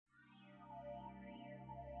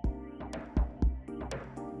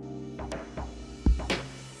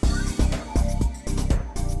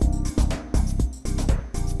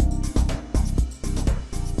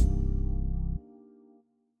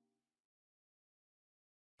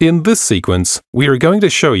In this sequence, we are going to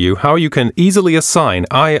show you how you can easily assign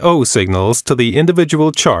I/O signals to the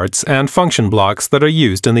individual charts and function blocks that are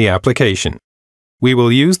used in the application. We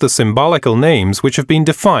will use the symbolical names which have been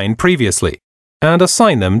defined previously and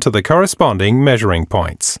assign them to the corresponding measuring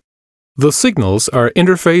points. The signals are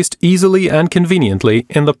interfaced easily and conveniently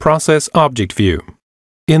in the process object view.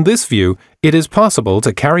 In this view, it is possible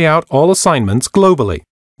to carry out all assignments globally,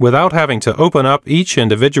 without having to open up each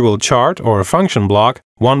individual chart or function block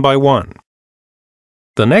one by one.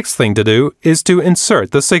 The next thing to do is to insert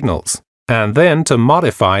the signals, and then to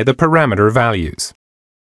modify the parameter values.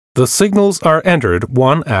 The signals are entered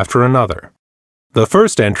one after another. The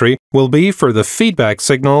first entry will be for the feedback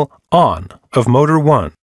signal ON of motor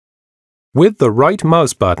 1. With the right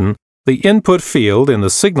mouse button, the input field in the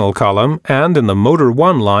signal column and in the motor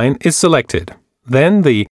 1 line is selected. Then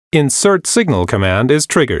the Insert Signal command is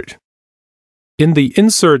triggered. In the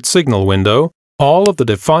Insert Signal window, all of the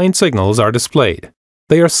defined signals are displayed.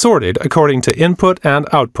 They are sorted according to input and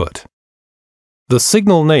output. The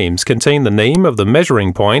signal names contain the name of the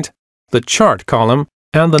measuring point, the chart column,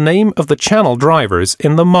 and the name of the channel drivers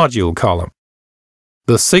in the module column.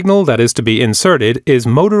 The signal that is to be inserted is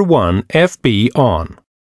motor 1 FB ON.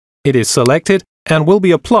 It is selected and will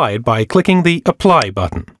be applied by clicking the Apply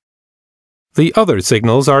button. The other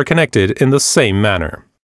signals are connected in the same manner.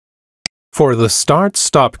 For the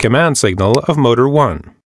Start-Stop command signal of motor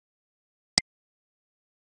 1.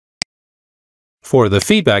 For the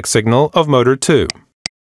feedback signal of motor 2.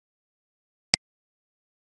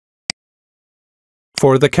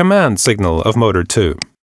 For the command signal of motor 2.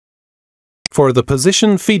 For the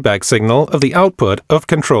position feedback signal of the output of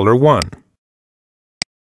controller 1.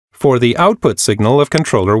 For the output signal of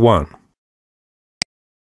controller 1.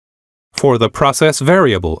 For the process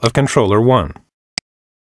variable of controller 1.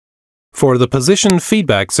 For the position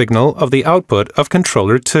feedback signal of the output of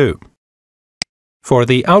controller 2. For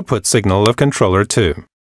the output signal of controller 2.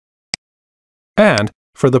 And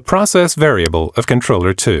for the process variable of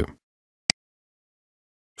controller 2.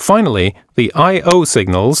 Finally, the I/O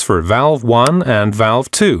signals for valve 1 and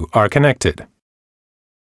valve 2 are connected.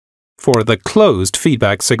 For the closed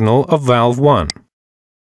feedback signal of valve 1.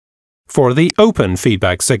 For the open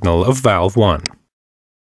feedback signal of valve 1.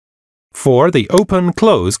 For the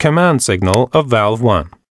open-close command signal of valve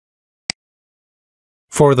 1.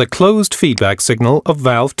 For the closed feedback signal of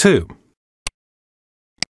valve 2.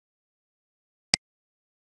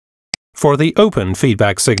 For the open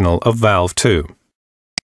feedback signal of valve 2.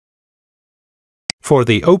 For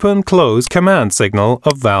the open-close command signal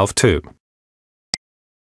of valve 2.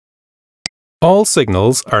 All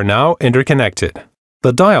signals are now interconnected.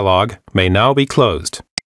 The dialog may now be closed.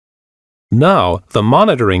 Now, the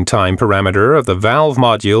monitoring time parameter of the valve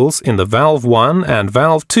modules in the valve 1 and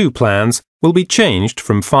valve 2 plans will be changed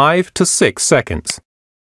from 5 to 6 seconds.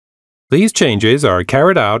 These changes are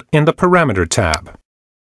carried out in the Parameter tab.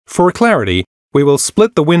 For clarity, we will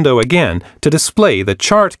split the window again to display the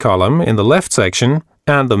chart column in the left section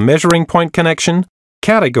and the measuring point connection,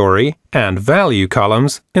 category, and value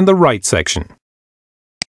columns in the right section.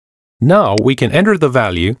 Now we can enter the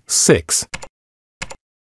value 6.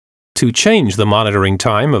 To change the monitoring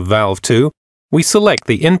time of valve 2, we select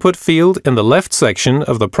the input field in the left section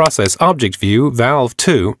of the process object view valve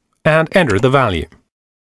 2 and enter the value.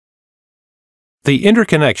 The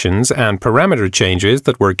interconnections and parameter changes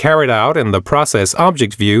that were carried out in the process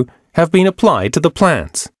object view have been applied to the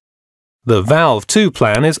plans. The valve 2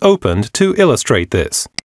 plan is opened to illustrate this.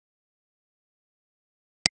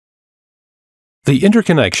 The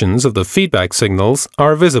interconnections of the feedback signals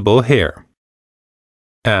are visible here,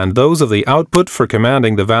 and those of the output for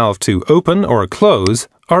commanding the valve to open or close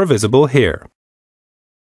are visible here.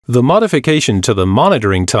 The modification to the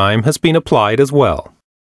monitoring time has been applied as well.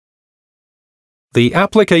 The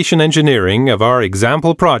application engineering of our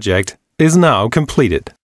example project is now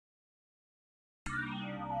completed.